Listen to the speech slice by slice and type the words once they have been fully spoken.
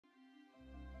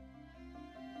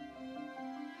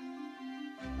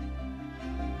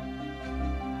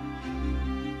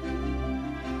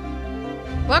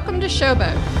Welcome to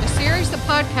Showboat, a series of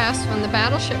podcasts from the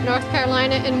Battleship North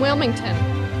Carolina in Wilmington.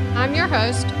 I'm your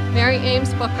host, Mary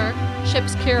Ames Booker,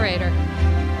 ship's curator.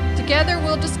 Together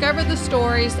we'll discover the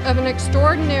stories of an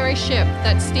extraordinary ship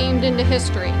that steamed into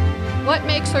history, what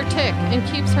makes her tick and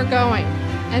keeps her going,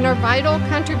 and her vital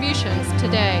contributions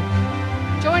today.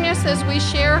 Join us as we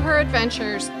share her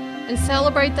adventures and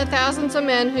celebrate the thousands of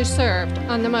men who served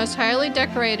on the most highly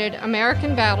decorated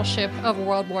American battleship of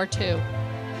World War II.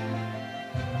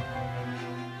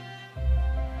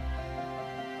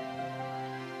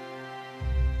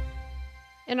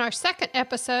 In our second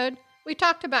episode, we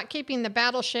talked about keeping the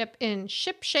battleship in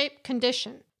ship-shape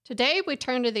condition. Today, we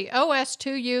turn to the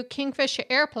OS2U Kingfisher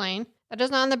airplane that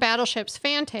is on the battleship's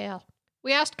fantail.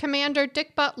 We asked Commander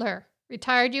Dick Butler,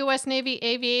 retired U.S. Navy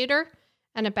aviator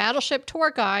and a battleship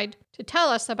tour guide, to tell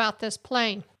us about this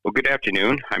plane. Well, good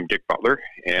afternoon. I'm Dick Butler,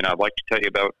 and I'd like to tell you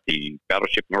about the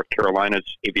Battleship North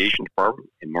Carolina's aviation department,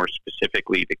 and more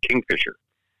specifically the Kingfisher,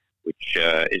 which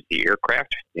is the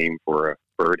aircraft, named for a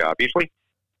bird, obviously.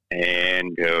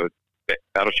 And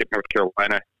Battleship North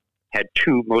Carolina had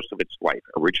two most of its life.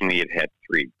 Originally, it had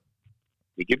three.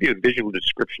 To give you a visual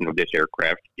description of this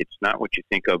aircraft, it's not what you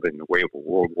think of in the way of a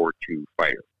World War II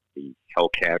fighter, the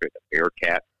Hellcat or the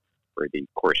Bearcat or the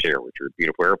Corsair, which are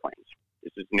beautiful airplanes.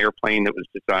 This is an airplane that was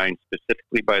designed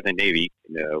specifically by the Navy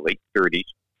in the late 30s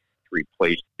to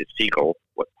replace the Seagull.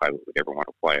 What pilot would ever want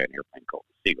to fly an airplane called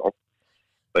the Seagull?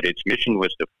 But its mission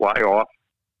was to fly off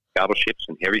battleships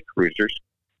and heavy cruisers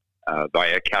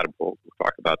via catapult. We'll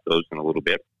talk about those in a little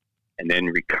bit. And then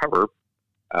recover,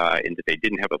 and if they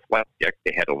didn't have a flat deck,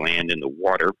 they had to land in the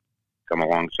water, come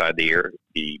alongside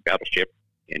the battleship,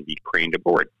 and be craned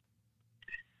aboard.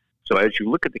 So as you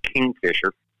look at the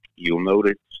Kingfisher, you'll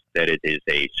notice that it is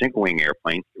a single-wing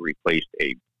airplane. It replaced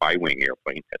a bi-wing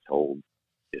airplane. That's how old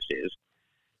this is.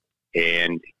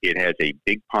 And it has a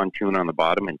big pontoon on the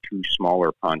bottom and two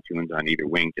smaller pontoons on either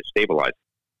wing to stabilize.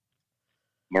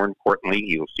 More importantly,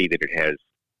 you'll see that it has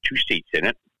two seats in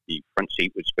it. The front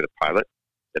seat was for the pilot.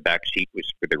 The back seat was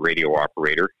for the radio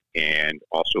operator and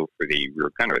also for the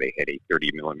rear gunner. They had a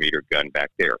 30-millimeter gun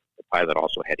back there. The pilot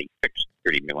also had a fixed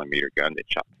 30-millimeter gun that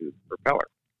shot through the propeller.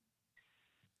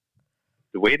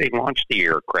 The way they launched the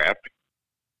aircraft,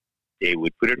 they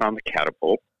would put it on the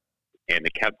catapult, and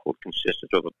the catapult consisted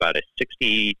of about a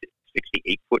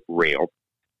 68-foot rail.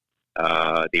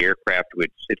 The aircraft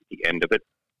would sit at the end of it.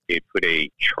 They'd put a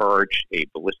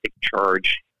ballistic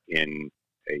charge in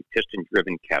a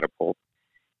piston-driven catapult.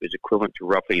 It was equivalent to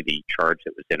roughly the charge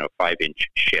that was in a 5-inch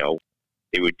shell.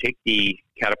 They would take the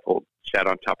catapult, sat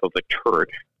on top of a turret.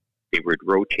 They would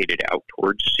rotate it out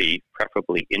towards sea,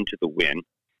 preferably into the wind,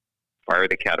 fire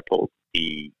the catapult,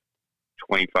 the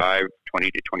 20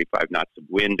 to 25 knots of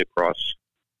wind across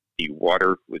the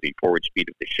water with the forward speed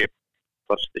of the ship,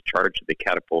 plus the charge of the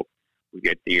catapult would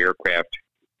get the aircraft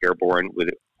airborne with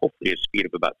hopefully a speed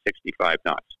of about 65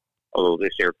 knots, although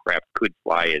this aircraft could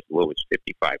fly as low as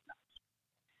 55 knots.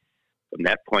 From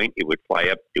that point, it would fly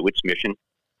up, do its mission,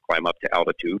 climb up to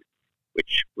altitude,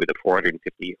 which with a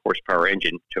 450 horsepower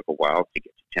engine took a while to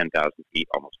get to 10,000 feet,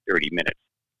 almost 30 minutes.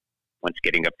 Once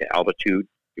getting up to altitude,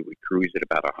 it would cruise at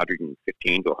about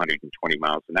 115 to 120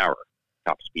 miles an hour,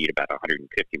 top speed about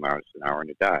 150 miles an hour in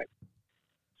a dive.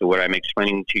 So what I'm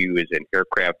explaining to you is an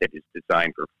aircraft that is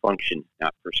designed for function,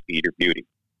 not for speed or beauty.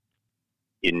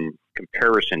 In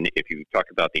comparison, if you talk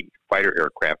about the fighter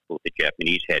aircraft, both the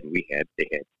Japanese had and we had, they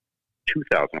had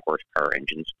 2,000 horsepower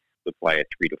engines would fly at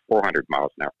 300 to 400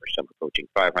 miles an hour, some approaching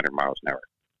 500 miles an hour.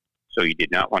 So you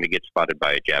did not want to get spotted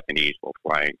by a Japanese while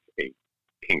flying a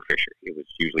Kingfisher. It was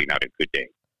usually not a good day.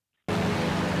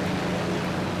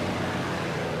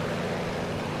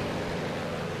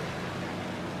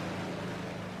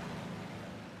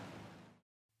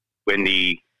 When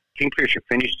the Kingfisher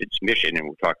finished its mission, and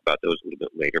we'll talk about those a little bit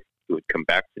later, it would come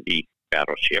back to the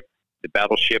battleship. The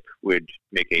battleship would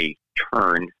make a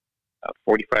turn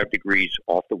 45 degrees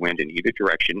off the wind in either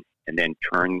direction, and then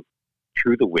turn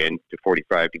through the wind to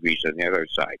 45 degrees on the other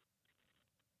side.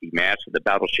 The mast of the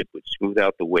battleship would smooth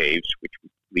out the waves, which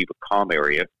would leave a calm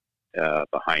area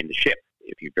behind the ship.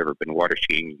 If you've ever been water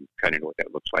skiing, you kind of know what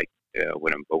that looks like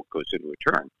when a boat goes into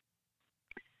a turn.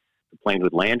 The plane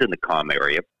would land in the calm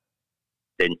area,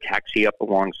 then taxi up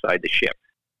alongside the ship.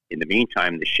 In the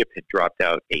meantime, the ship had dropped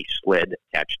out a sled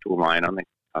attached to a line on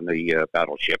the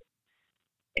battleship,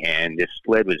 and this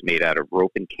sled was made out of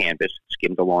rope and canvas,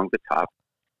 skimmed along the top.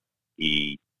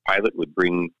 The pilot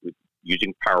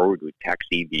using power, would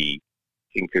taxi the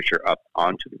Kingfisher up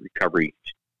onto the recovery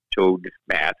towed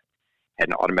mat, had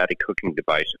an automatic hooking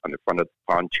device on the front of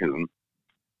the pontoon,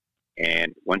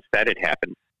 and once that had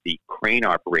happened, the crane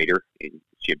operator, and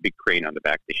see a big crane on the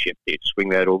back of the ship. They'd swing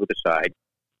that over the side,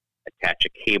 attach a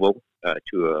cable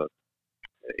to a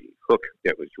hook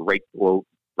that was right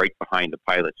behind the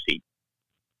pilot's seat,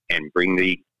 and bring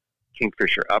the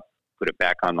Kingfisher up, put it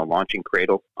back on the launching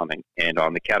cradle and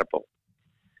on the catapult.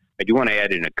 I do want to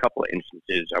add in a couple of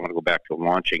instances, I want to go back to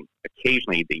launching.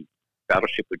 Occasionally, the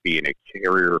battleship would be in a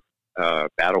carrier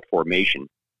battle formation,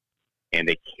 and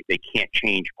they can't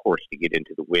change course to get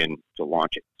into the wind to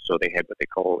launch it. So they had what they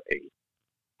call a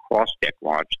cross-deck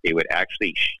launch. They would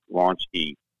actually launch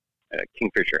the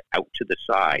Kingfisher out to the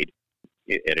side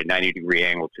at a 90-degree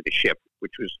angle to the ship,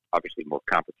 which was obviously more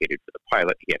complicated for the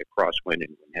pilot. He had a crosswind and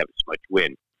wouldn't have as much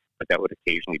wind, but that would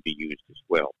occasionally be used as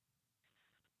well.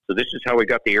 So this is how we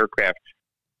got the aircraft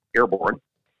airborne.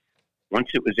 Once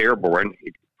it was airborne,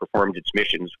 it performed its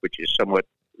missions, which is somewhat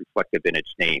reflective in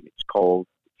its name. It's called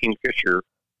Kingfisher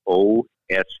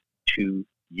OS2U.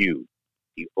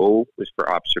 The O was for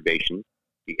observation,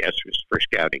 the S was for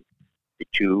scouting, the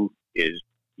 2 is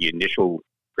the initial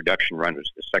production run,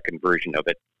 was the second version of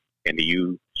it, and the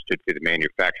U stood for the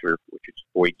manufacturer, which is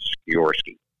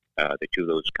Voigt-Sikorsky. The two of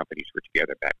those companies were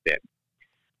together back then.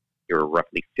 There were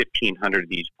roughly 1,500 of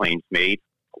these planes made.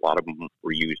 A lot of them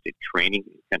were used in training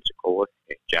in Pensacola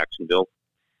and Jacksonville.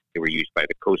 They were used by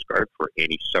the Coast Guard for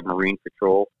anti-submarine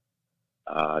patrol.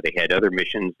 They had other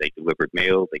missions. They delivered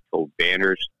mail. They towed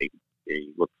banners. They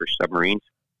looked for submarines.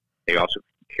 They also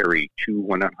carried 2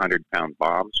 100-pound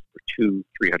bombs for 2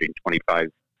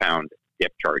 325-pound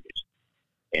depth charges.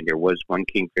 And there was one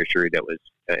Kingfisher that was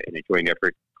in a joint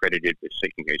effort credited with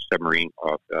sinking a submarine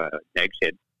off Nag's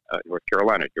Head, North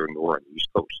Carolina, during the war on the East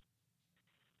Coast.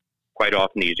 Quite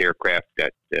often these aircraft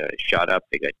got shot up,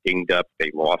 they got dinged up,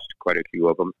 they lost quite a few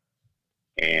of them,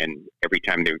 and every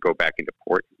time they would go back into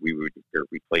port, we would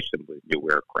replace them with new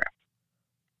aircraft.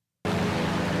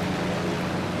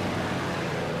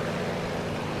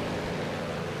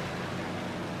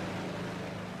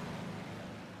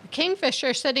 The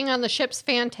Kingfisher sitting on the ship's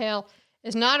fantail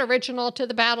is not original to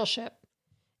the battleship.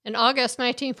 In August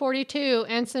 1942,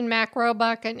 Ensign Mac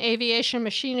Roebuck and aviation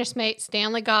machinist mate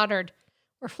Stanley Goddard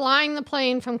were flying the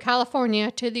plane from California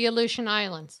to the Aleutian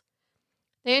Islands.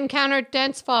 They encountered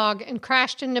dense fog and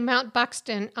crashed into Mount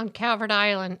Buxton on Calvert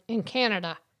Island in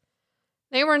Canada.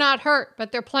 They were not hurt,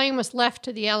 but their plane was left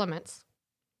to the elements.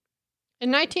 In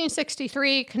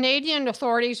 1963, Canadian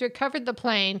authorities recovered the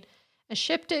plane and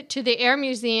shipped it to the Air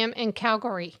Museum in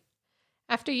Calgary.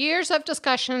 After years of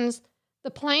discussions, the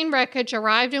plane wreckage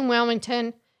arrived in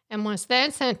Wilmington and was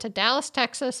then sent to Dallas,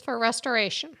 Texas for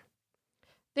restoration.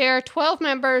 There, 12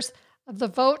 members of the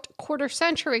Vogt Quarter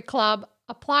Century Club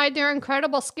applied their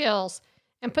incredible skills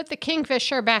and put the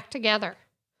Kingfisher back together.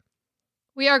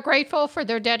 We are grateful for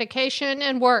their dedication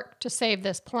and work to save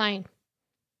this plane.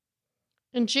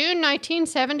 In June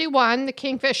 1971, the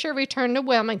Kingfisher returned to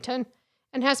Wilmington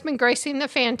and has been gracing the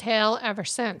fantail ever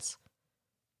since.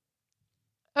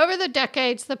 Over the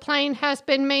decades, the plane has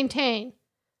been maintained,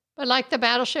 but like the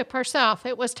battleship herself,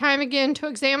 it was time again to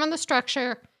examine the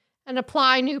structure and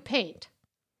apply new paint.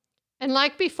 And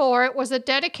like before, it was a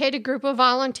dedicated group of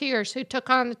volunteers who took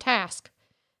on the task,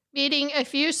 meeting a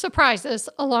few surprises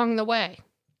along the way.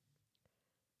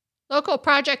 Local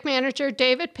project manager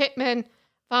David Pittman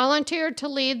volunteered to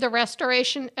lead the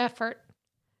restoration effort.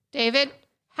 David,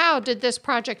 how did this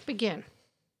project begin?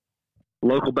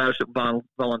 Local battleship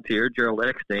volunteer Gerald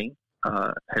Eckstein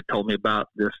had told me about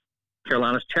this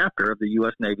Carolinas chapter of the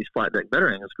U.S. Navy's Flight Deck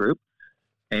Veterans Group,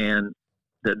 and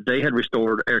that they had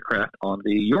restored aircraft on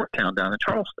the Yorktown down in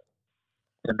Charleston.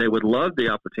 And they would love the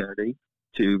opportunity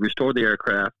to restore the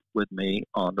aircraft with me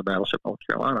on the Battleship North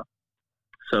Carolina.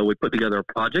 So we put together a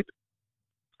project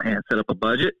and set up a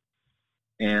budget.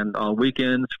 And on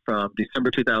weekends from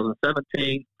December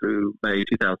 2017 through May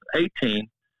 2018,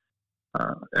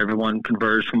 everyone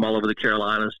converged from all over the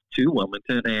Carolinas to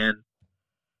Wilmington and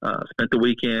spent the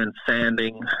weekend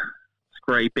sanding,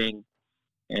 scraping,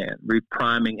 and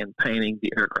repriming and painting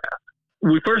the aircraft.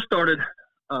 We first started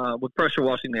with pressure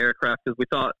washing the aircraft because we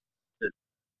thought that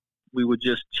we would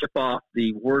just chip off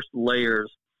the worst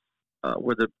layers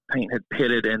where the paint had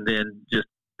pitted and then just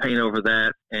paint over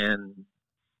that and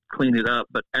clean it up.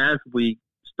 But as we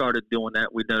started doing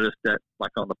that, we noticed that,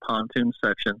 like on the pontoon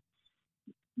section,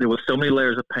 there was so many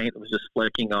layers of paint that was just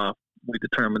flaking off. We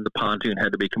determined the pontoon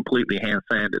had to be completely hand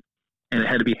sanded. And it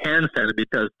had to be hand sanded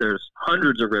because there's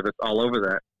hundreds of rivets all over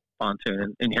that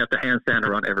pontoon. And you have to hand sand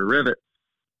around every rivet,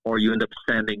 or you end up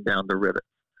sanding down the rivet.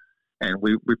 And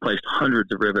we replaced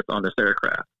hundreds of rivets on this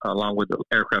aircraft, along with the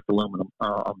aircraft aluminum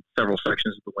on several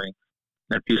sections of the wing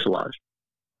and fuselage.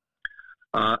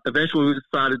 Eventually, we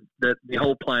decided that the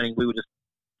whole plane, we would just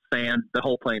sand the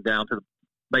whole plane down to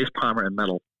base primer and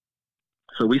metal.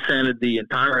 So we sanded the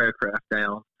entire aircraft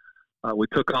down. We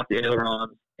took off the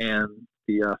ailerons and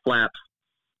the flaps.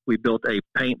 We built a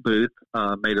paint booth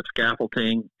made of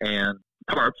scaffolding and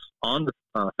tarps on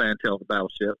the fantail of the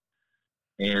battleship,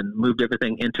 and moved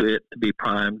everything into it to be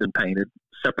primed and painted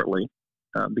separately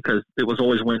because it was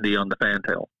always windy on the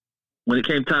fantail. When it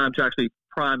came time to actually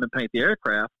prime and paint the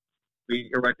aircraft,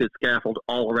 we erected scaffold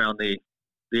all around the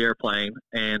airplane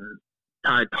and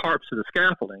tied tarps to the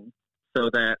scaffolding so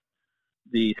that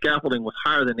the scaffolding was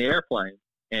higher than the airplane.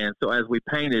 And so as we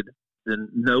painted, then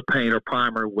no paint or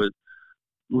primer would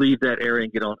leave that area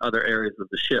and get on other areas of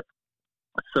the ship.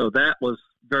 So that was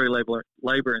very labor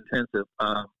intensive,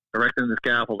 erecting the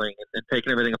scaffolding and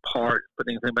taking everything apart,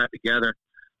 putting everything back together,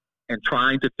 and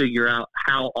trying to figure out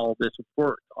how all this would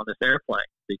work on this airplane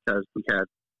because we had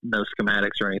no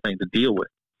schematics or anything to deal with.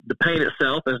 The paint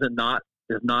itself is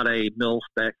not a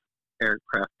mil-spec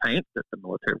aircraft paint that the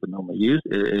military would normally use.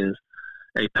 It is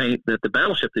a paint that the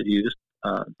battleship had used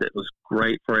that was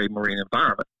great for a marine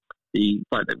environment. The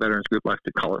Flight Deck Veterans Group likes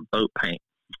to call it boat paint,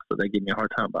 so they give me a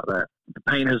hard time about that. The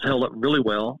paint has held up really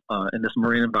well in this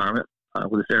marine environment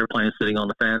with this airplane sitting on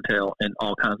the fantail in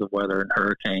all kinds of weather and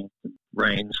hurricanes, and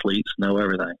rain, sleet, snow,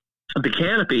 everything. The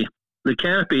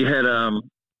canopy had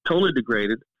totally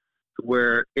degraded to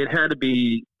where it had to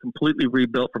be completely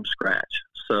rebuilt from scratch.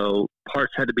 So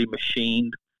parts had to be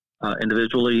machined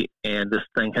individually, and this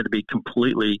thing had to be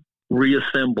completely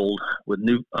reassembled with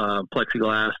new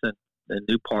plexiglass and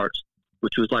new parts,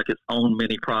 which was like its own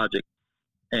mini project.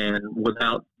 And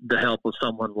without the help of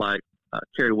someone like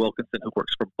Kerry Wilkinson, who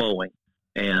works for Boeing,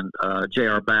 and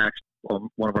J.R. Bax,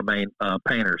 one of our main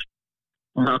painters,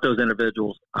 without those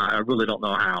individuals, I really don't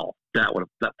know how that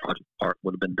project part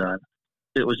would have been done.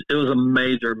 It was a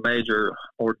major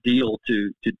ordeal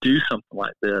to do something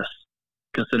like this,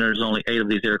 considering there's only 7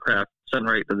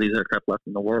 or 8 of these aircraft left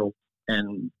in the world,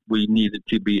 and we needed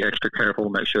to be extra careful to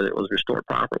make sure that it was restored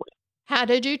properly. How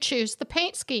did you choose the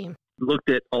paint scheme? Looked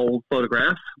at old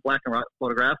photographs, black and white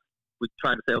photographs. We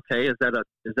tried to say, okay, is that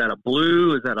a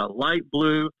blue? Is that a light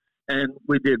blue? And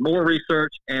we did more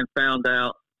research and found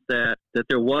out that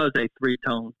there was a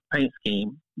 3-tone paint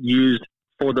scheme used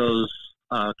for those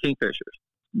Kingfishers.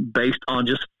 Based on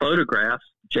just photographs,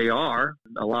 JR,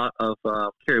 a lot of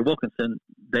Kerry Wilkinson,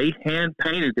 they hand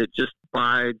painted it just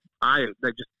by eye.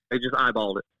 They just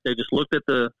eyeballed it. They just looked at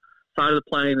the side of the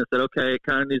plane and said, okay, it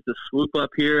kind of needs to swoop up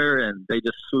here, and they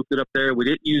just swooped it up there. We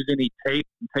didn't use any tape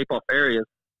and tape off areas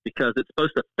because it's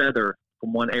supposed to feather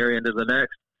from one area into the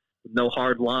next with no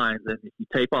hard lines. And if you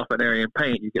tape off an area in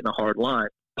paint, you get a hard line.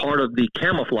 Part of the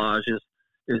camouflage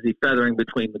is the feathering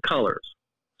between the colors.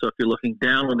 So if you're looking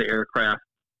down on the aircraft,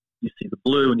 you see the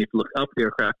blue, and if you look up the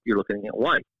aircraft, you're looking at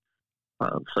white,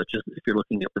 such as if you're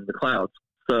looking up in the clouds.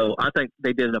 So I think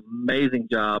they did an amazing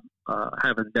job,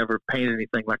 having never painted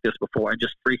anything like this before, and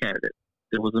just freehanded it.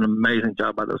 It was an amazing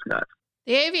job by those guys.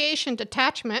 The Aviation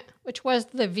Detachment, which was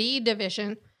the V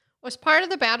Division, was part of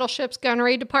the battleship's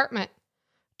gunnery department.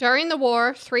 During the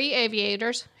war, 3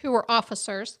 aviators, who were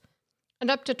officers, and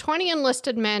up to 20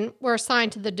 enlisted men were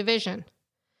assigned to the division.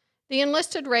 The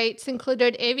enlisted rates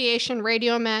included aviation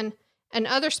radio men and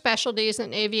other specialties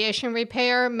in aviation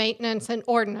repair, maintenance, and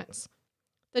ordnance.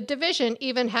 The division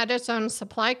even had its own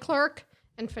supply clerk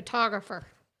and photographer.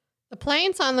 The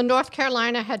planes on the North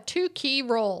Carolina had 2 key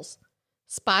roles: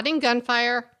 spotting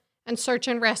gunfire and search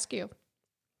and rescue.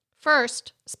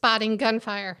 First, spotting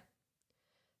gunfire.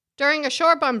 During a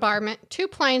shore bombardment, 2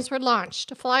 planes were launched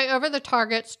to fly over the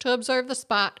targets to observe the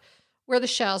spot where the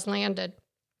shells landed.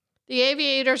 The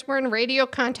aviators were in radio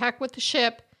contact with the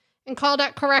ship and called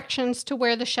out corrections to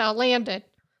where the shell landed,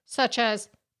 such as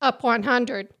up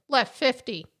 100, left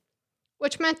 50,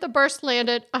 which meant the burst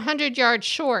landed 100 yards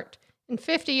short and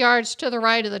 50 yards to the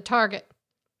right of the target.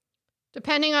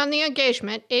 Depending on the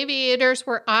engagement, aviators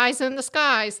were eyes in the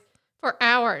skies for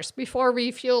hours before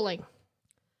refueling.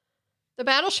 The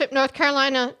Battleship North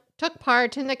Carolina took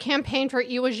part in the campaign for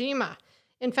Iwo Jima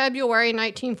in February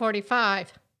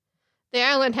 1945. The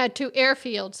island had 2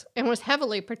 airfields and was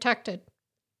heavily protected.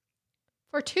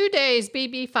 For 2 days,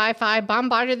 BB-55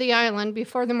 bombarded the island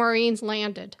before the Marines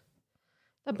landed.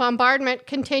 The bombardment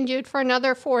continued for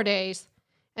another 4 days,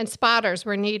 and spotters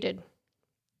were needed.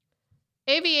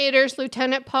 Aviators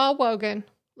Lieutenant Paul Wogan,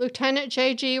 Lieutenant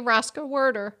J.G. Roscoe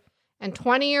Werder, and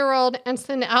 20-year-old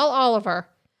Ensign L. Oliver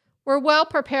were well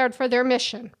prepared for their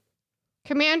mission.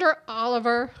 Commander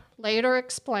Oliver later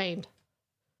explained.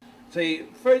 See,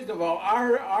 first of all,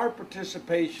 our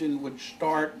participation would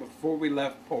start before we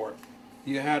left port.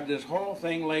 You had this whole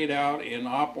thing laid out in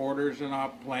op orders and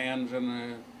op plans,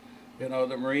 and You know,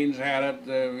 the Marines had it,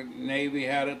 the Navy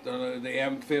had it, the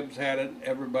amphibs had it,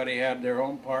 everybody had their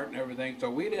own part and everything. So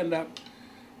we'd end up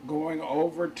going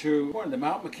over to the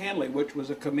Mount McKinley, which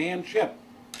was a command ship.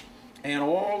 And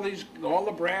all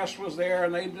the brass was there,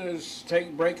 and they just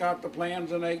break out the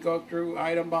plans, and they go through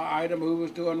item by item who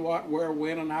was doing what, where,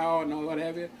 when, and how, and what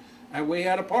have you. And we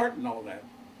had a part in all that.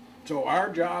 So our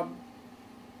job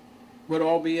would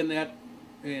all be in that,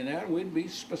 and we'd be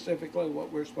specifically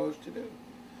what we're supposed to do.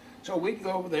 So we'd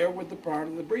go over there with the part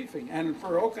of the briefing. And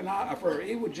for Iwo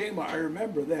Jima, I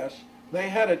remember this. They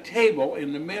had a table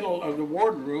in the middle of the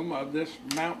wardroom of this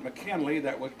Mount McKinley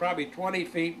that was probably 20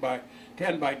 feet by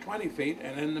 10 by 20 feet,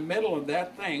 and in the middle of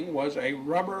that thing was a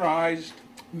rubberized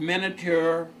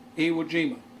miniature Iwo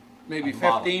Jima, maybe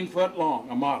 15 foot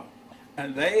long, a model.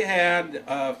 And they had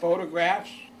photographs,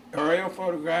 aerial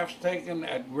photographs taken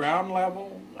at ground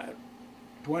level at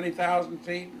 20,000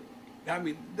 feet. I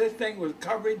mean, this thing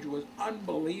coverage was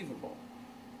unbelievable.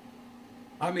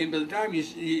 I mean, by the time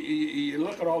you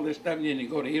look at all this stuff and you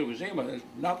go to Iwo Jima, there's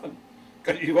nothing,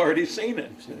 because you've already seen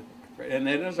it. And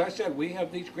then, as I said, we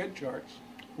have these grid charts,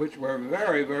 which were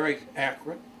very, very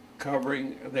accurate,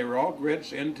 covering, they were all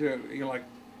grids into,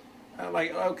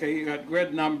 okay, you got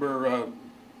grid number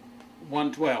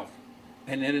 112.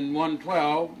 And then in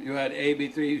 112, you had A, B,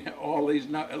 3, all these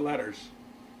letters,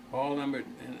 all numbered.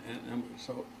 And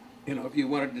so, if you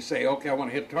wanted to say, okay, I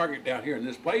want to hit target down here in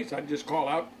this place, I'd just call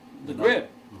out the grid.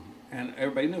 And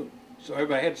everybody knew. So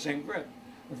everybody had the same grid.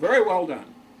 Very well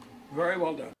done. Very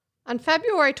well done. On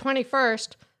February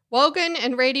 21st, Wogan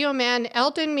and radio man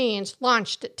Eldon Means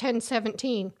launched at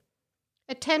 10:17.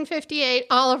 At 10:58,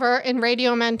 Oliver and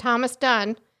radio man Thomas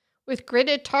Dunn, with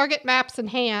gridded target maps in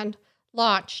hand,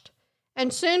 launched.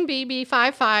 And soon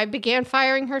BB-55 began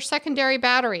firing her secondary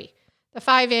battery, the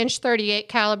 5-inch 38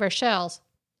 caliber shells.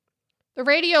 The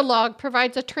radio log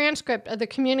provides a transcript of the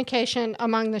communication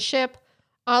among the ship,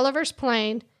 Oliver's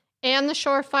plane, and the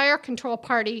shore fire control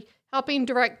party helping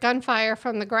direct gunfire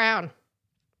from the ground.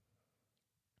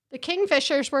 The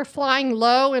Kingfishers were flying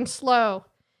low and slow,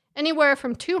 anywhere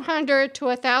from 200 to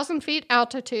 1,000 feet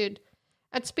altitude,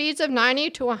 at speeds of 90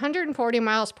 to 140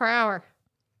 miles per hour.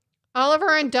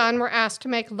 Oliver and Dunn were asked to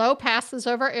make low passes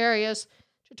over areas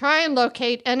to try and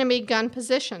locate enemy gun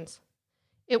positions.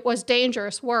 It was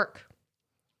dangerous work.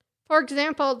 For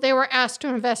example, they were asked to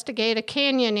investigate a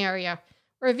canyon area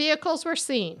where vehicles were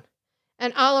seen,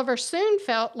 and Oliver soon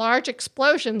felt large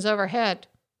explosions overhead.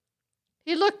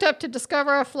 He looked up to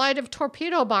discover a flight of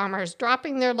torpedo bombers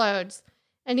dropping their loads,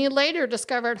 and he later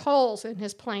discovered holes in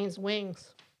his plane's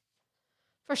wings.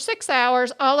 For 6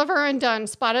 hours, Oliver and Dunn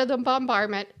spotted the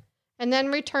bombardment and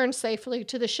then returned safely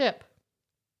to the ship.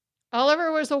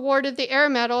 Oliver was awarded the Air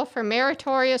Medal for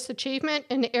Meritorious Achievement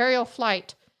in Aerial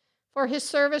Flight for his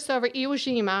service over Iwo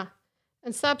Jima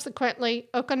and subsequently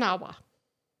Okinawa.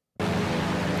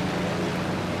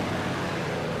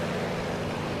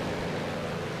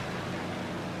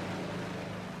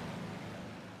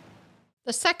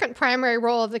 The second primary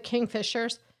role of the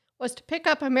Kingfishers was to pick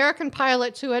up American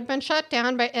pilots who had been shot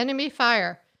down by enemy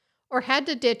fire or had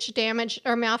to ditch damaged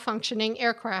or malfunctioning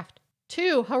aircraft.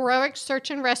 2 heroic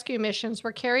search and rescue missions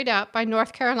were carried out by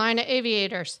North Carolina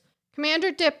aviators.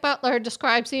 Commander Dick Butler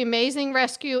describes the amazing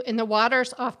rescue in the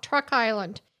waters off Truk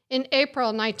Island in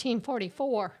April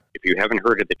 1944. If you haven't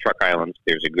heard of the Truk Islands,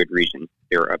 there's a good reason.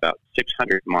 They're about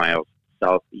 600 miles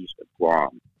southeast of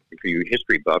Guam. And for you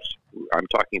history buffs, I'm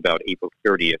talking about April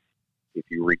 30th. If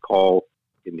you recall,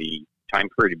 in the time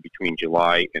period between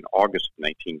July and August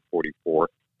 1944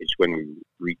 is when we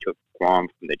retook Guam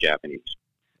from the Japanese.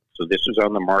 So this was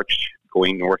on the march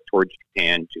going north towards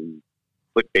Japan to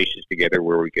put bases together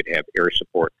where we could have air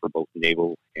support for both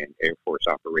naval and Air Force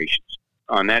operations.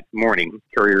 On that morning,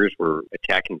 carriers were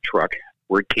attacking Truk.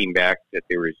 Word came back that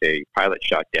there was a pilot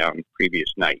shot down the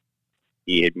previous night.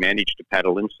 He had managed to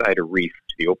paddle inside a reef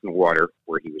to the open water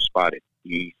where he was spotted.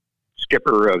 The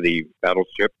skipper of the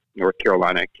Battleship North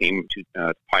Carolina came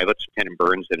to pilots, Lieutenant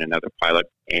Burns and another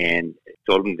pilot, and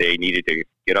told them they needed to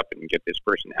get up and get this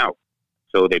person out.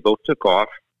 So they both took off,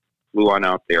 flew on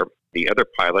out there. The other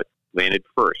pilot landed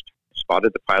first,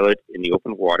 spotted the pilot in the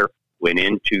open water, went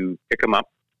in to pick him up.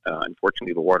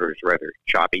 Unfortunately, the water is rather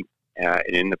choppy.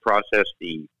 And in the process,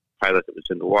 the pilot that was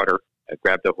in the water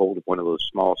grabbed a hold of one of those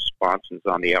small sponsons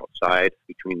on the outside.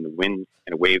 Between the wind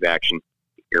and a wave action,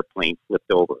 the airplane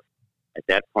flipped over. At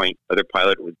that point, other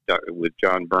pilot with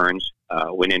John Burns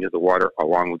went into the water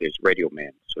along with his radio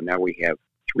man. So now we have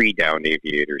 3 downed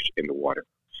aviators in the water.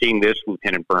 Seeing this,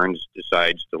 Lieutenant Burns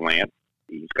decides to land.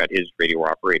 He's got his radio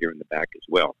operator in the back as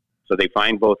well. So they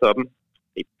find both of them.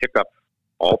 They pick up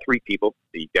all three people,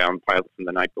 the downed pilot from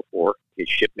the night before, his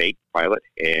shipmate pilot,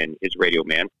 and his radio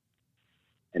man.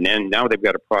 And then now they've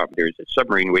got a problem. There's a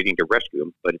submarine waiting to rescue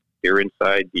them, but they're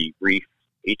inside the reef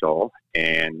atoll,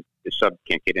 and the sub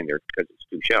can't get in there because it's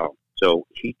too shallow. So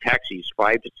he taxis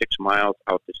 5 to 6 miles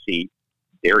out to sea.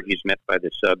 There he's met by the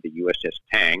sub, the USS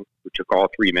Tang, who took all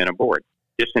three men aboard.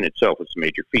 This in itself is a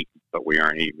major feat, but we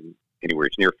aren't even anywhere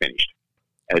near finished.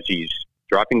 As he's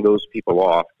dropping those people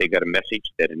off, they got a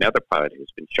message that another pilot has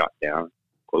been shot down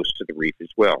close to the reef as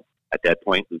well. At that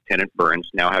point, Lieutenant Burns,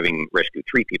 now having rescued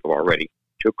 3 people already,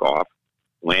 took off,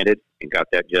 landed, and got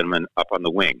that gentleman up on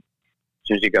the wing. As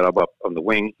soon as he got up on the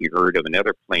wing, he heard of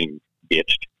another plane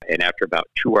ditched, and after about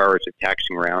 2 hours of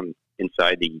taxiing around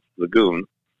inside the lagoon,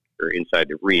 or inside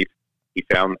the reef, he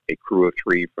found a crew of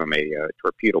 3 from a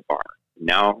torpedo bar.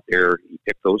 Now he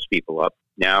picked those people up.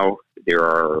 Now there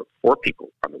are 4 people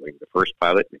on the wing, the first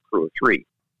pilot and a crew of 3.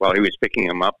 While he was picking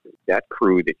them up, that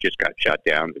crew that just got shot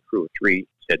down, the crew of 3,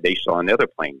 said they saw another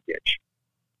plane ditch.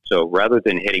 So rather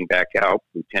than heading back out,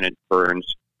 Lieutenant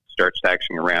Burns starts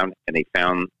taxiing around, and they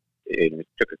found, it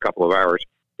took a couple of hours,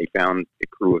 they found a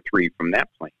crew of 3 from that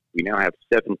plane. We now have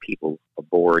 7 people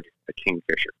aboard a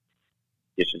Kingfisher.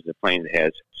 This is a plane that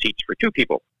has seats for 2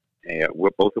 people,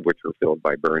 both of which were filled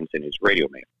by Burns and his radio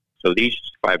man. So these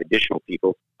 5 additional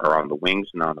people are on the wings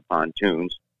and on the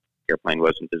pontoons. The airplane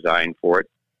wasn't designed for it.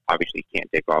 Obviously can't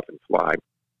take off and fly.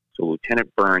 So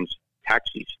Lieutenant Burns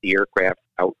taxis the aircraft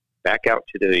back out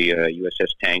to the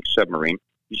USS Tang submarine.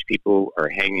 These people are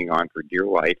hanging on for dear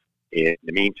life. In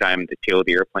the meantime, the tail of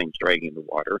the airplane is dragging in the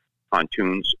water.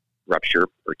 Pontoons rupture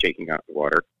or taking out the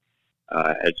water.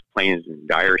 As the plane is in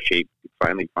dire shape, it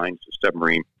finally finds the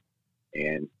submarine,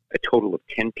 and a total of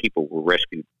 10 people were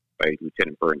rescued by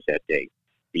Lieutenant Burns that day.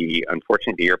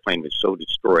 Unfortunately, the airplane was so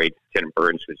destroyed, Lieutenant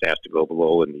Burns was asked to go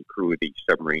below, and the crew of the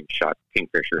submarine shot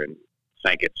Kingfisher and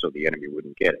sank it so the enemy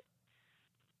wouldn't get it.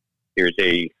 There's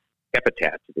a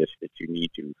epitaph to this that you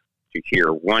need to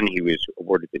hear. One, he was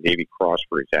awarded the Navy Cross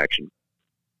for his action.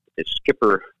 The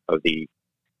skipper of the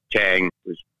Tang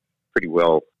was pretty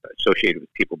well associated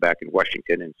with people back in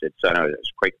Washington and said, "Son, I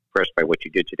was quite impressed by what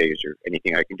you did today. Is there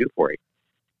anything I can do for you?"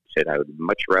 He said, "I would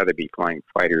much rather be flying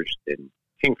fighters than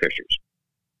Kingfishers."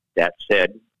 That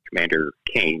said, Commander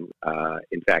Kane,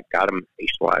 in fact, got him a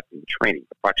slot in training.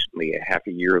 Approximately a half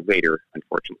a year later,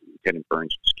 unfortunately, Lieutenant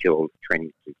Burns was killed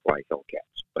training to fly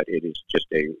Hellcats. But it is just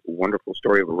a wonderful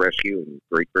story of a rescue and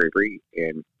great bravery,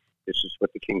 and this is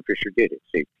what the Kingfisher did. It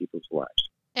saved people's lives.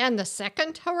 And the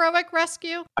second heroic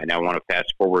rescue? I now want to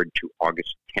fast forward to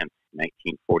August 10th,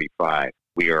 1945.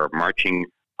 We are marching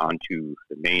onto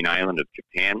the main island of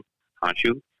Japan,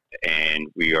 Honshu, and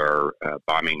we are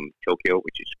bombing Tokyo,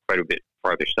 which is quite a bit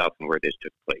farther south than where this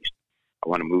took place. I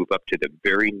want to move up to the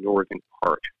very northern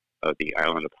part of the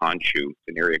island of Honshu. It's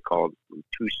an area called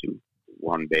Utsuyu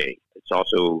Bay. It's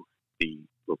also the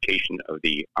location of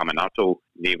the Aminato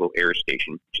Naval Air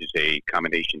Station, which is a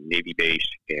combination Navy base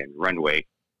and runway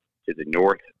to the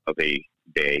north of a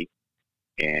bay.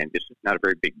 And this is not a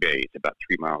very big bay. It's about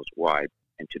 3 miles wide.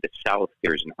 And to the south,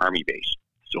 there's an Army base.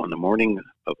 So on the morning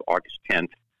of August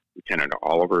 10th, Lieutenant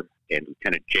Oliver and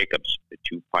Lieutenant Jacobs, the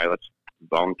 2 pilots,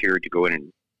 volunteered to go in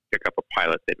and pick up a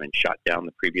pilot that had been shot down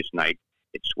the previous night.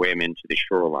 It swam into the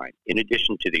shoreline. In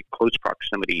addition to the close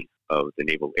proximity of the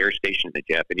Naval Air Station and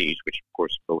the Japanese, which of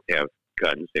course both have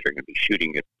guns that are going to be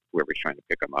shooting at whoever's trying to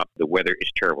pick them up, the weather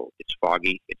is terrible. It's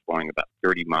foggy. It's blowing about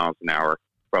 30 miles an hour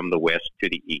from the west to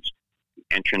the east.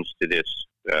 The entrance to this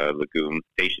lagoon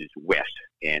faces west,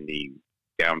 and the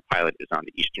downed pilot is on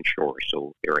the eastern shore,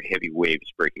 so there are heavy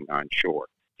waves breaking on shore.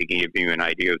 To give you an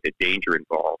idea of the danger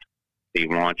involved, they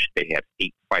have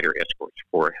 8 fighter escorts,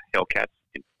 4 Hellcats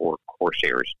and 4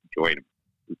 Corsairs join them.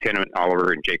 Lieutenant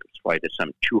Oliver and Jacobs fly to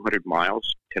some 200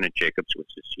 miles. Lieutenant Jacobs was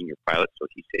the senior pilot, so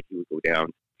he said he would go down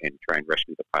and try and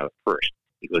rescue the pilot first.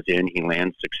 He goes in, he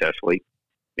lands successfully,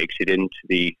 makes it into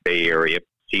the bay area,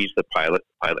 sees the pilot.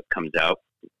 The pilot comes out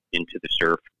into the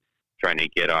surf, trying to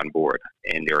get on board,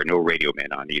 and there are no radio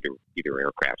men on either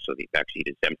aircraft, so the backseat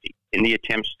is empty. In the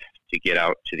attempts to get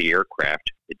out to the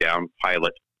aircraft, the downed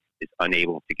pilot is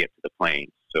unable to get to the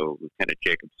plane, so Lieutenant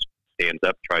Jacobs stands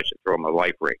up, tries to throw him a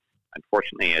life ray.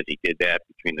 Unfortunately, as he did that,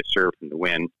 between the surf and the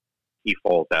wind, he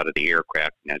falls out of the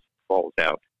aircraft, and as he falls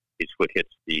out, his foot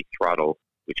hits the throttle,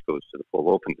 which goes to the full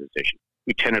open position.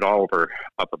 Lieutenant Oliver,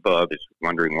 up above, is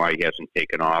wondering why he hasn't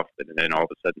taken off, and then all of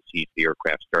a sudden sees the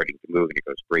aircraft starting to move, and he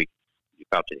goes, "Great, he's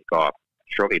about to take off."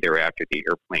 Shortly thereafter, the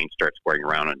airplane starts going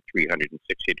around in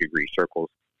 360-degree circles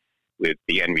with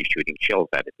the enemy shooting shells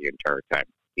at it the entire time.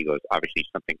 He goes, obviously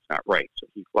something's not right. So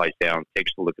he flies down,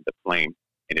 takes a look at the plane,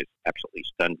 and is absolutely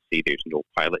stunned to see there's no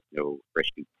pilot, no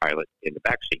rescue pilot in the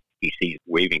backseat. He sees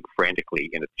waving frantically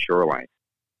in at the shoreline.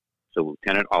 So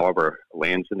Lieutenant Oliver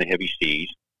lands in the heavy seas.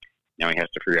 Now he has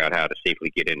to figure out how to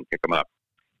safely get in and pick him up.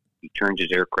 He turns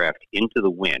his aircraft into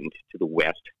the wind to the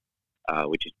west,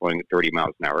 which is blowing at 30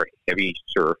 miles an hour, heavy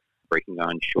surf breaking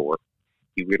on shore.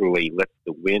 He literally lets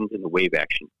the wind and the wave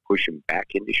action push him back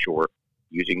into shore,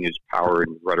 using his power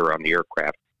and rudder on the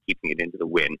aircraft, keeping it into the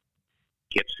wind,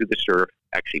 gets through the surf,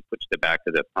 actually puts the back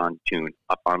of the pontoon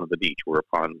up onto the beach,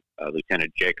 whereupon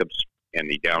Lieutenant Jacobs and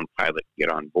the downed pilot get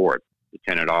on board.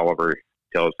 Lieutenant Oliver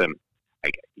tells them,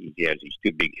 he has these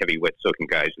two big, heavy, wet-soaking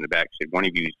guys in the back, said, one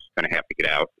of you is going to have to get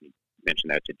out. He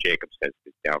mentioned that to Jacobs, as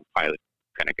the downed pilot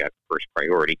kind of got first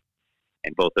priority.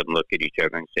 And both of them looked at each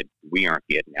other and said, we aren't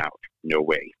getting out. No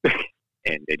way.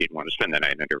 And they didn't want to spend the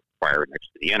night under fire next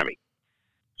to the enemy.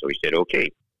 So he said, okay.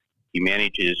 He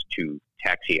manages to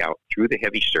taxi out through the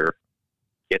heavy surf,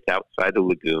 gets outside the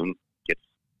lagoon, gets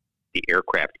the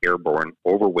aircraft airborne,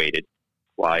 overweighted,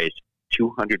 flies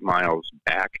 200 miles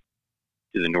back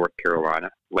to the North Carolina,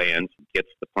 lands, gets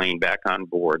the plane back on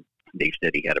board. They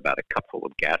said he had about a cupful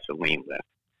of gasoline left.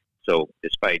 So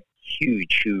despite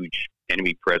huge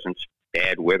enemy presence,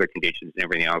 bad weather conditions and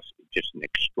everything else, just an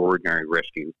extraordinary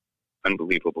rescue,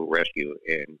 unbelievable rescue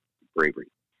and bravery.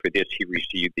 For this, he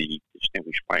received the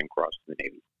Distinguished Flying Cross of the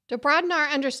Navy. To broaden our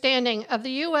understanding of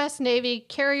the U.S. Navy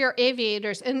carrier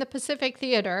aviators in the Pacific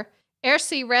Theater,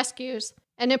 air-sea rescues,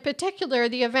 and in particular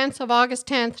the events of August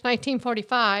 10,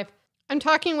 1945, I'm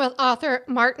talking with author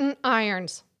Martin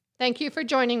Irons. Thank you for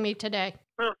joining me today.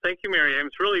 Well, thank you, Mary. I'm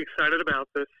really excited about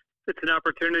this. It's an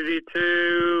opportunity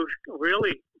to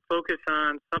really focus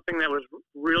on something that was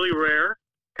really rare,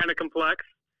 kind of complex,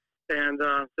 and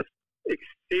just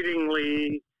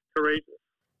exceedingly courageous.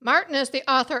 Martin is the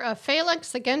author of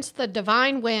Phalanx Against the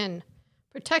Divine Wind,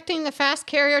 Protecting the Fast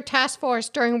Carrier Task Force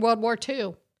During World War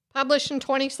II. Published in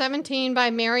 2017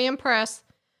 by Merriam Press,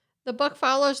 the book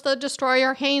follows the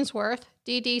destroyer Hainsworth,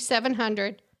 DD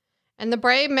 700, and the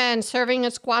brave men serving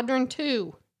at Squadron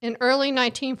 2 in early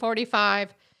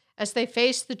 1945 as they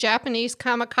faced the Japanese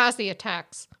kamikaze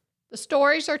attacks. The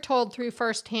stories are told through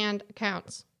first-hand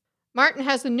accounts. Martin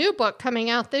has a new book coming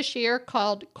out this year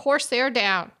called Corsair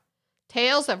Down,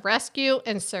 Tales of Rescue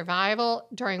and Survival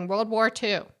During World War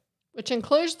II, which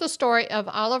includes the story of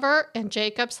Oliver and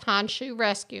Jacob's Honshu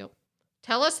rescue.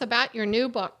 Tell us about your new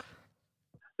book.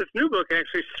 This new book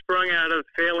actually sprung out of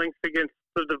Phalanx Against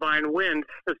the Divine Wind.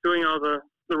 That's doing all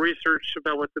the research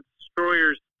about what the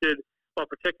destroyers did while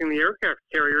protecting the aircraft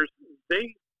carriers.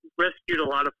 They rescued a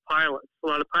lot of pilots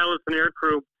and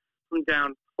aircrew from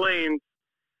downed planes.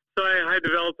 So I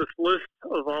developed this list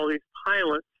of all these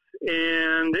pilots,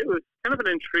 and it was kind of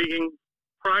an intriguing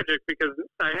project because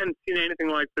I hadn't seen anything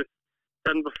like this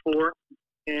done before.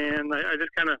 And I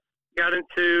just kind of got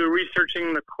into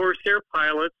researching the Corsair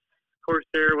pilots.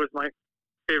 Corsair was my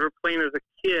favorite plane as a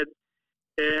kid,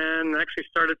 and actually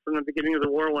started from the beginning of the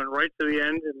war, went right to the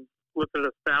end, and looked at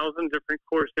 1,000 different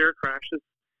Corsair crashes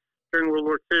during World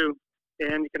War II.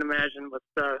 And you can imagine with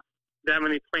that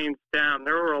many planes down,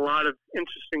 there were a lot of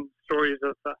interesting stories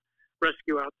of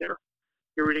rescue out there.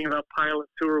 You're reading about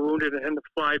pilots who were wounded and had to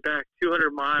fly back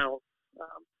 200 miles,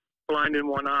 blind in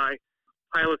one eye.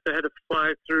 Pilots that had to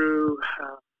fly through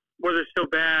weather so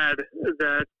bad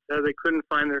that they couldn't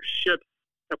find their ships.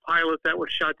 A pilot that was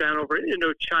shot down over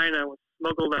Indochina was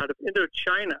smuggled out of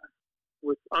Indochina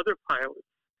with other pilots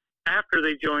after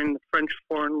they joined the French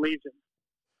Foreign Legion.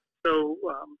 So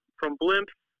from blimps,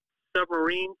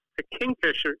 submarines, to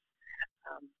Kingfishers,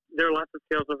 there are lots of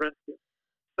tales of rescue.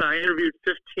 So I interviewed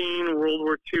 15 World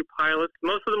War II pilots.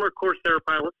 Most of them were Corsair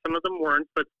pilots. Some of them weren't,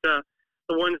 but the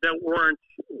ones that weren't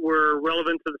were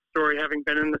relevant to the story, having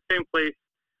been in the same place,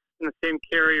 in the same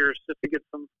carriers, just to get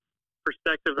some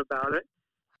perspective about it.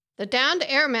 The downed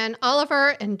airman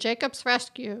Oliver and Jacob's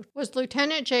rescue was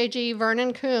Lieutenant J.G.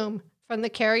 Vernon Coombe from the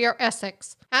carrier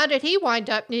Essex. How did he wind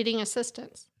up needing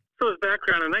assistance? So his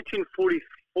background, in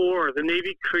 1944, the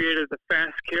Navy created the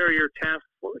Fast Carrier Task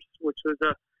Force, which was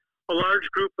a large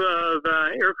group of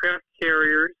aircraft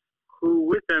carriers who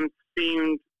with them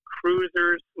steamed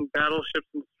cruisers and battleships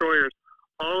and destroyers,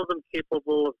 all of them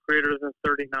capable of greater than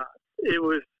 30 knots. It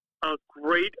was a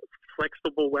great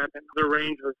flexible weapon. The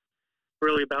range was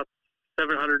really about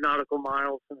 700 nautical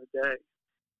miles in a day.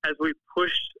 As we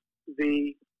pushed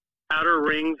the outer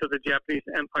rings of the Japanese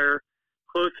Empire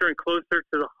closer and closer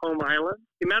to the home island,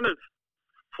 the amount of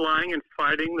flying and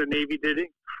fighting the Navy did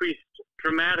increased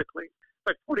dramatically.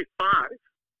 By 45,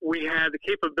 we had the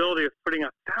capability of putting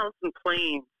 1,000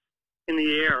 planes in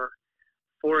the air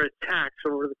for attacks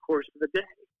over the course of the day.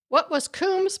 What was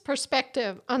Coombs'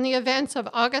 perspective on the events of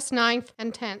August 9th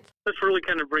and 10th? This really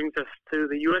kind of brings us to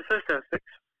the USS Essex.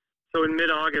 So in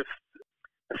mid-August,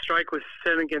 a strike was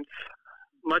sent against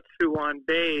Matsuwan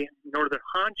Bay, northern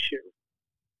Honshu.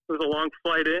 It was a long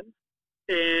flight in,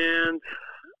 and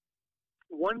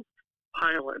one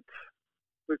pilot,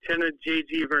 Lieutenant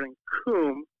J.G. Vernon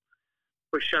Coombe,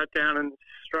 was shot down in the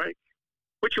strike.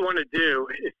 What you want to do,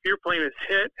 if your plane is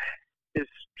hit, is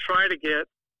try to get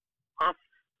off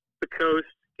the coast,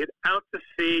 get out to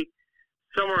sea.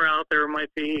 Somewhere out there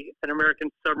might be an American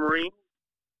submarine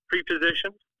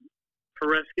pre-positioned for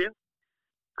rescue.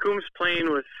 Coombs'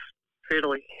 plane was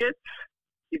fatally hit.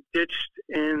 He ditched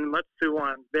in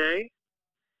Matsuwan Bay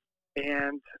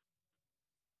and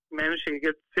managed to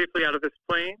get safely out of his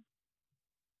plane,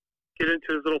 get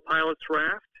into his little pilot's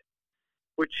raft,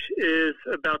 which is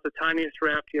about the tiniest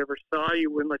raft you ever saw.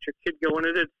 You wouldn't let your kid go in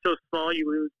it. It's so small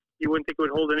you wouldn't think it would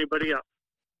hold anybody up.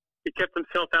 He kept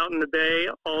himself out in the bay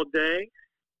all day,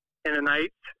 and at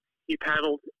night he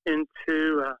paddled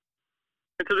into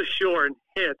the shore and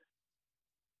hid.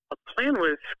 A plan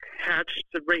was hatched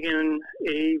to bring in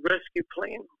a rescue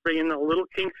plane, bring in a little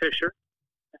Kingfisher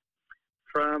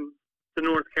from the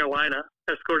North Carolina,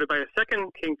 escorted by a second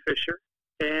Kingfisher,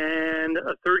 and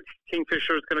a third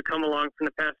Kingfisher was going to come along from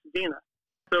the Pasadena.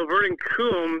 So Vernon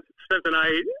Coombe spent the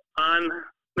night on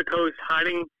the coast,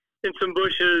 hiding in some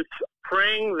bushes,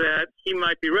 praying that he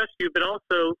might be rescued, but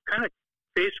also kind of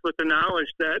faced with the knowledge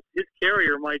that his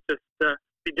carrier might just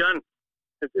be done.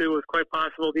 It was quite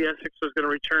possible the Essex was going to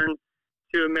return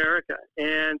to America.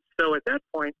 And so at that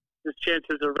point, his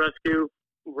chances of rescue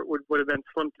would have been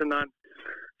slim to none.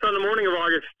 So on the morning of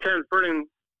August 10th, Vernon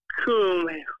Coombe,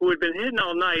 who had been hidden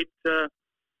all night,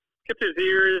 kept his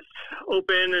ears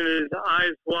open and his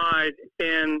eyes wide,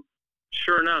 and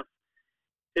sure enough,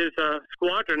 his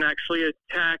squadron actually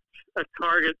attacked a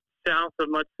target south of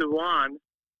Matsuwan.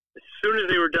 As soon as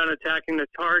they were done attacking the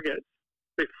target,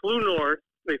 they flew north,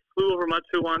 they flew over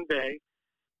Matsuwan Bay,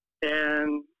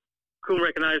 and Coombe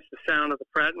recognized the sound of the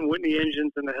Pratt & Whitney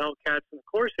engines and the Hellcats and the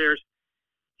Corsairs,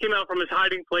 came out from his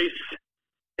hiding place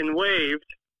and waved.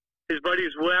 His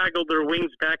buddies waggled their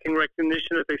wings back in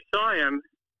recognition that they saw him,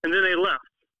 and then they left.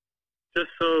 Just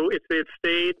so if they had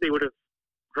stayed, they would have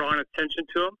drawn attention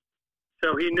to him.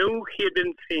 So he knew he had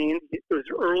been seen. It was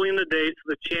early in the day, so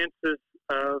the chances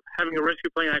of having a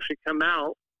rescue plane actually come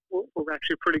out were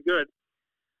actually pretty good.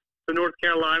 So North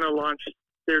Carolina launched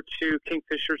their two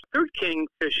Kingfishers. Third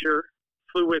Kingfisher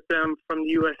flew with them from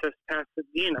the USS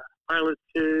Pasadena,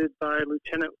 piloted by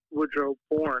Lieutenant Woodrow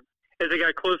Bourne. As they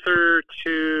got closer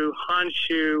to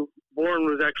Honshu, Bourne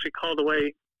was actually called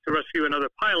away to rescue another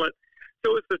pilot.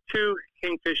 So it was the two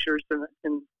Kingfishers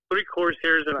and three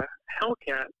Corsairs and a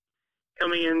Hellcat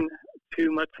coming in to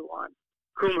Matsuwan.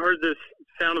 Coombe heard this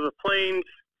sound of the planes,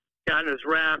 got in his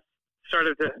raft,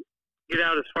 started to get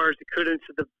out as far as he could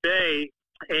into the bay,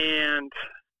 and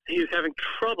he was having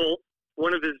trouble.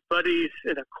 One of his buddies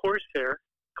in a Corsair,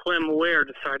 Clem Ware,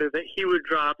 decided that he would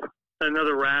drop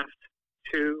another raft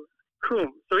to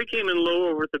Coombe. So he came in low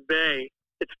over the bay.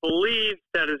 It's believed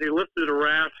that as he lifted the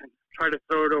raft and tried to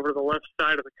throw it over the left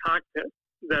side of the cockpit,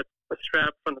 that the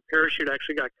strap from the parachute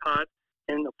actually got caught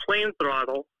in the plane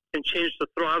throttle and changed the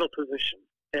throttle position.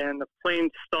 And the plane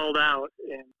stalled out,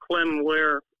 and Clem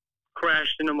Ware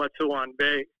crashed into Matsuwan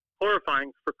Bay.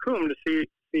 Horrifying for Coombe to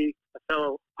see a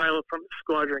fellow pilot from his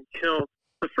squadron killed.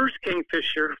 The first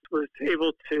Kingfisher was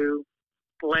able to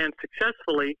land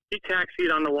successfully. He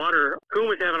taxied on the water. Coombe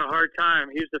was having a hard time.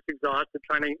 He was just exhausted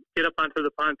trying to get up onto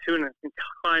the pontoon and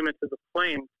climb into the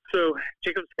plane. So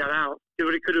Jacobs got out, did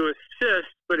what he could to assist,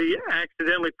 but he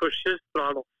accidentally pushed his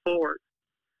throttle forward.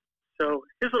 So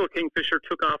his little Kingfisher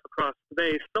took off across the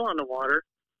bay, still on the water.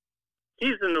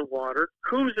 He's in the water.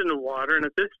 Coombe's in the water, and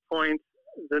at this point,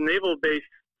 the naval base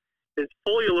is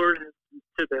fully alerted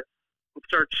to this and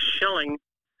starts shelling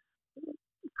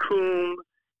Coombe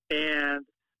and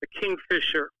the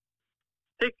Kingfisher.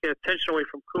 Take attention away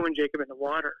from Coombe and Jacob in the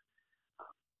water.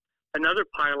 Another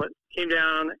pilot came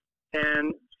down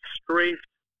and strafed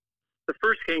the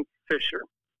first Kingfisher,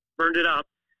 burned it up.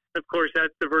 Of course,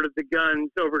 that diverted the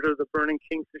guns over to the burning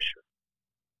Kingfisher.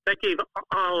 That gave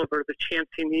Oliver the chance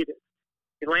he needed.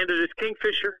 He landed his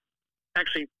Kingfisher,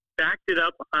 actually backed it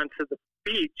up onto the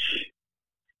beach,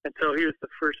 and so he was the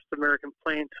first American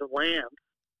plane to land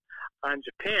on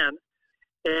Japan,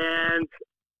 and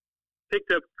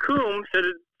picked up Coombe, said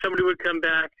somebody would come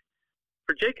back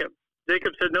for Jacob.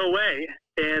 Jacob said no way,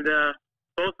 and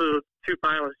both of the two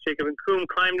pilots, Jacob and Coombe,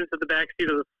 climbed into the back seat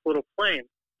of the little plane.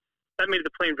 That made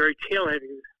the plane very tail-heavy.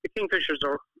 The Kingfishers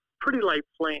are a pretty light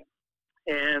plane,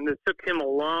 and it took him a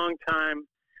long time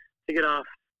to get off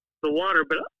the water,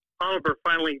 but Oliver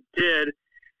finally did.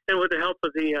 And with the help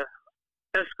of the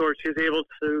escorts, he was able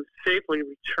to safely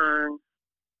return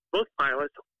both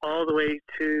pilots all the way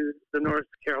to the North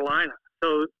Carolina.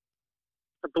 So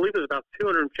I believe it was about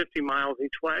 250 miles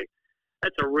each way.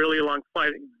 That's a really long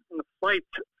flight. And the flight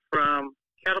from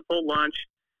catapult launch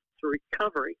to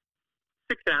recovery,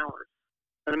 6 hours.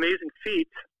 An amazing feat.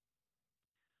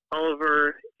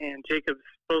 Oliver and Jacobs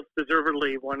both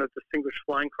deservedly won a Distinguished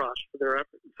Flying Cross for their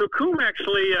effort. So Coombe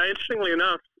actually, interestingly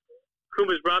enough, Coombe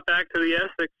was brought back to the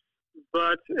Essex,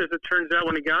 but as it turns out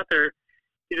when he got there,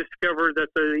 he discovered that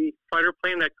the fighter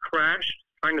plane that crashed,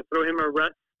 trying to throw him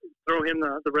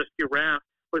the rescue raft,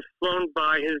 was flown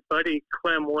by his buddy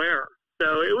Clem Ware.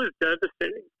 So it was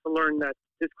devastating to learn that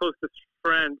his closest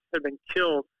friend had been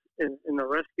killed in the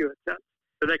rescue attempt.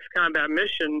 The next combat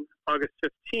mission, August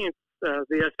 15th, the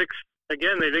Essex,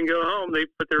 again, they didn't go home. They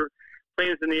put their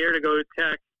planes in the air to go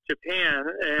attack Japan,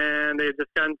 and they had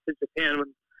just gotten to Japan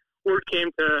when word came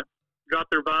to drop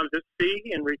their bombs at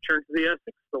sea and return to the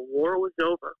Essex. The war was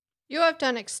over. You have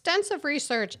done extensive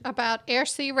research about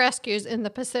air-sea rescues in the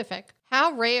Pacific.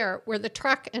 How rare were the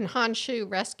truck and Honshu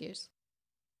rescues?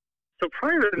 So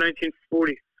prior to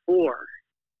 1944,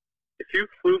 if you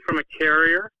flew from a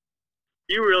carrier,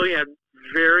 you really had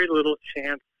very little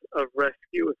chance of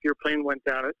rescue if your plane went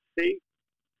down at sea.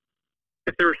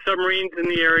 If there were submarines in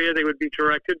the area, they would be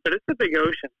directed, but it's a big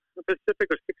ocean. The Pacific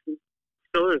is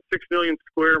 6 million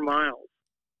square miles.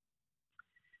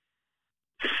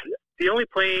 The only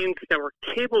planes that were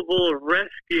capable of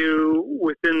rescue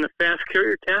within the fast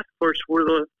carrier task force were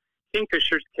the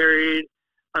Kingfishers carried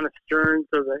on the sterns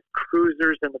of the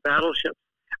cruisers and the battleships.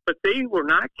 But they were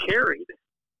not carried.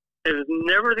 It was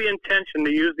never the intention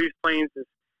to use these planes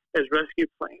as rescue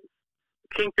planes.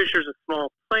 The Kingfisher is a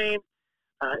small plane.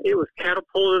 It was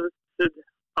catapulted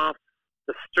off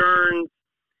the sterns.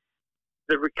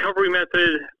 The recovery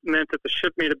method meant that the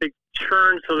ship made a big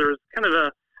turn, so there was kind of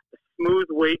a smooth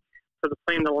wake for the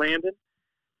plane to land in.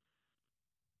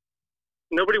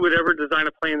 Nobody would ever design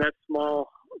a plane that small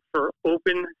for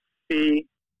open sea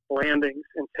landings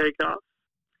and takeoffs.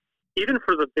 Even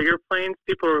for the bigger planes,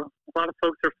 a lot of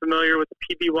folks are familiar with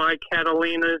the PBY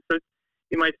Catalinas. That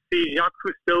you might see Jacques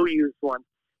Cousteau used one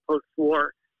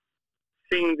post-war.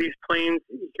 Seeing these planes,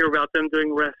 you hear about them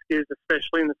doing rescues,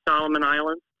 especially in the Solomon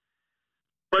Islands.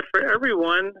 But for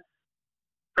everyone,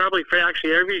 probably for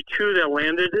actually every two that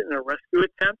landed in a rescue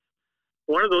attempt,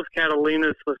 one of those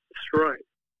Catalinas was destroyed.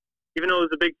 Even though it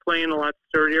was a big plane, a lot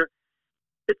sturdier,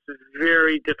 it's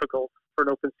very difficult for an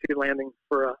open sea landing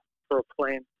for a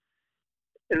plane.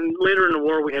 And later in the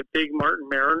war, we had big Martin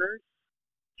Mariners,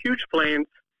 huge planes.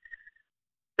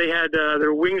 They had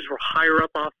their wings were higher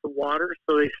up off the water,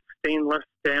 so they sustained less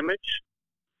damage.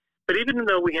 But even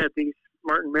though we had these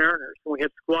Martin Mariners, and we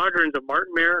had squadrons of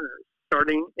Martin Mariners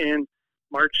starting in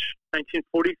March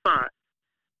 1945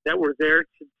 that were there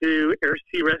to do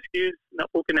air-sea rescues in the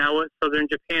Okinawa, southern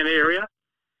Japan area,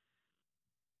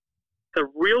 the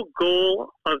real goal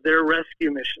of their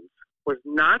rescue missions was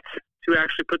not to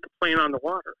actually put the plane on the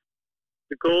water.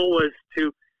 The goal was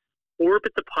to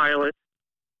orbit the pilot,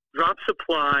 drop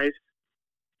supplies,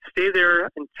 stay there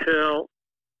until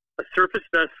a surface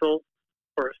vessel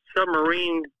or a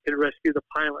submarine could rescue the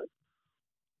pilot.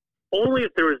 Only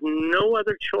if there was no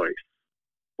other choice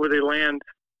would they land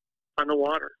on the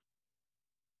water.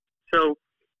 So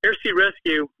air-sea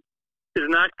rescue is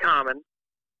not common.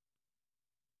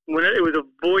 When it was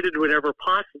avoided whenever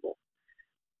possible.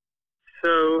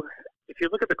 So if you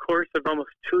look at the course of almost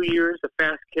 2 years of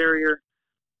fast carrier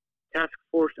task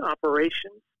force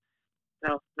operations,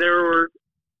 now there were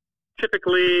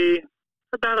typically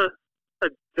about a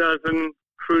dozen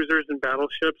cruisers and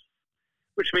battleships,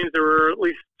 which means there were at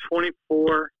least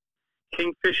 24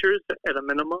 Kingfishers at a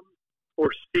minimum, or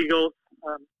Seagulls,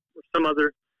 or some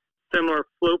other similar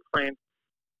float plane.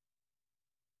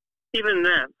 Even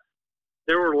then,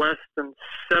 there were less than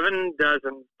 7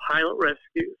 dozen pilot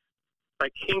rescues by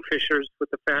Kingfishers with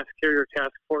the Fast Carrier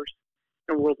Task Force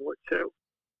in World War II.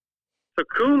 So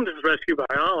Coombe's rescue by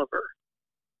Oliver,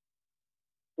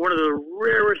 one of the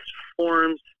rarest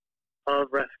forms of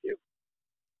rescue.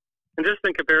 And just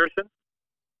in comparison,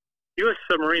 U.S.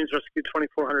 submarines rescued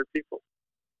 2,400 people.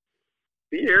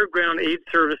 The Air Ground Aid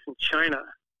Service in China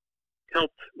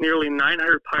helped nearly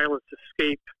 900 pilots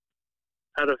escape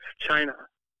out of China.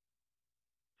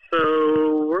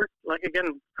 So we're, like,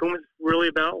 again, Coombe is really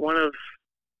about one of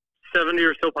 70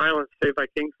 or so pilots saved by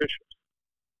Kingfishers.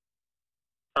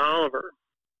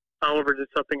 Oliver did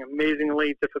something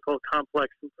amazingly difficult,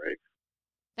 complex, and brave.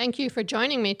 Thank you for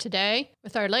joining me today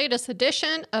with our latest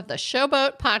edition of the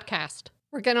Showboat podcast.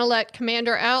 We're going to let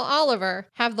Commander Al Oliver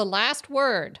have the last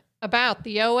word about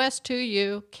the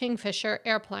OS2U Kingfisher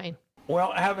airplane.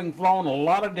 Well, having flown a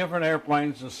lot of different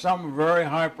airplanes and some very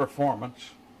high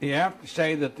performance, you have to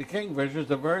say that the Kingfisher is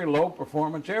a very low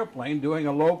performance airplane doing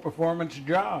a low performance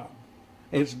job.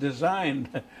 It's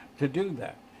designed to do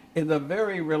that. It's a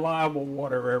very reliable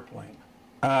water airplane.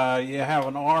 You have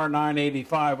an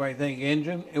R985, I think,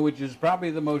 engine, which is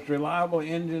probably the most reliable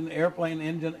airplane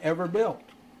engine ever built.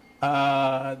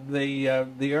 The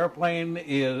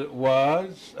airplane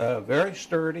was very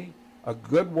sturdy, a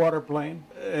good waterplane.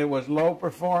 It was low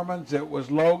performance, it was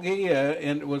low-key,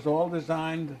 and it was all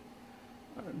designed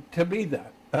to be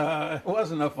that. It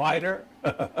wasn't a fighter.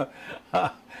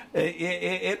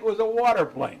 It was a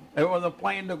waterplane. It was a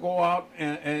plane to go out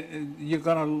and you're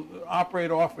going to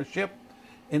operate off a ship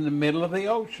in the middle of the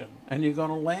ocean, and you're going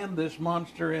to land this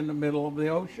monster in the middle of the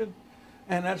ocean,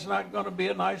 and that's not going to be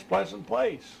a nice, pleasant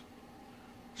place.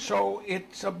 So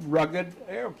it's a rugged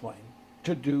airplane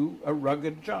to do a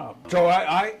rugged job. So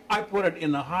I put it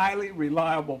in a highly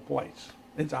reliable place.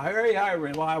 It's a very high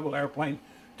reliable airplane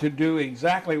to do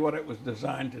exactly what it was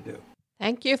designed to do.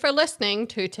 Thank you for listening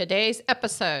to today's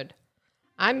episode.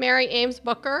 I'm Mary Ames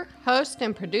Booker, host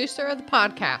and producer of the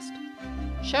podcast.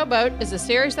 Showboat is a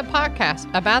series of podcasts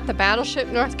about the Battleship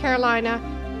North Carolina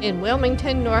in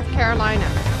Wilmington, North Carolina.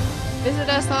 Visit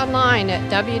us online at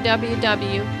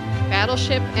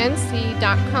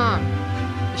www.battleshipnc.com.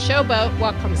 The Showboat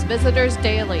welcomes visitors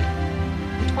daily.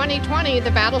 In 2020,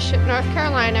 the Battleship North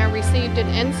Carolina received an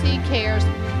NC Cares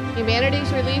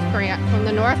Humanities Relief Grant from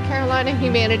the North Carolina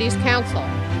Humanities Council,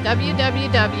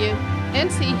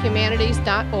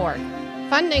 www.nchumanities.org.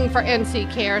 Funding for NC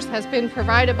Cares has been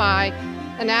provided by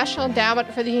the National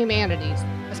Endowment for the Humanities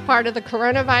as part of the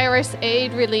Coronavirus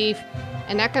Aid, Relief,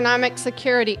 and Economic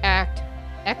Security Act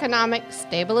Economic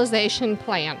Stabilization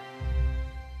Plan.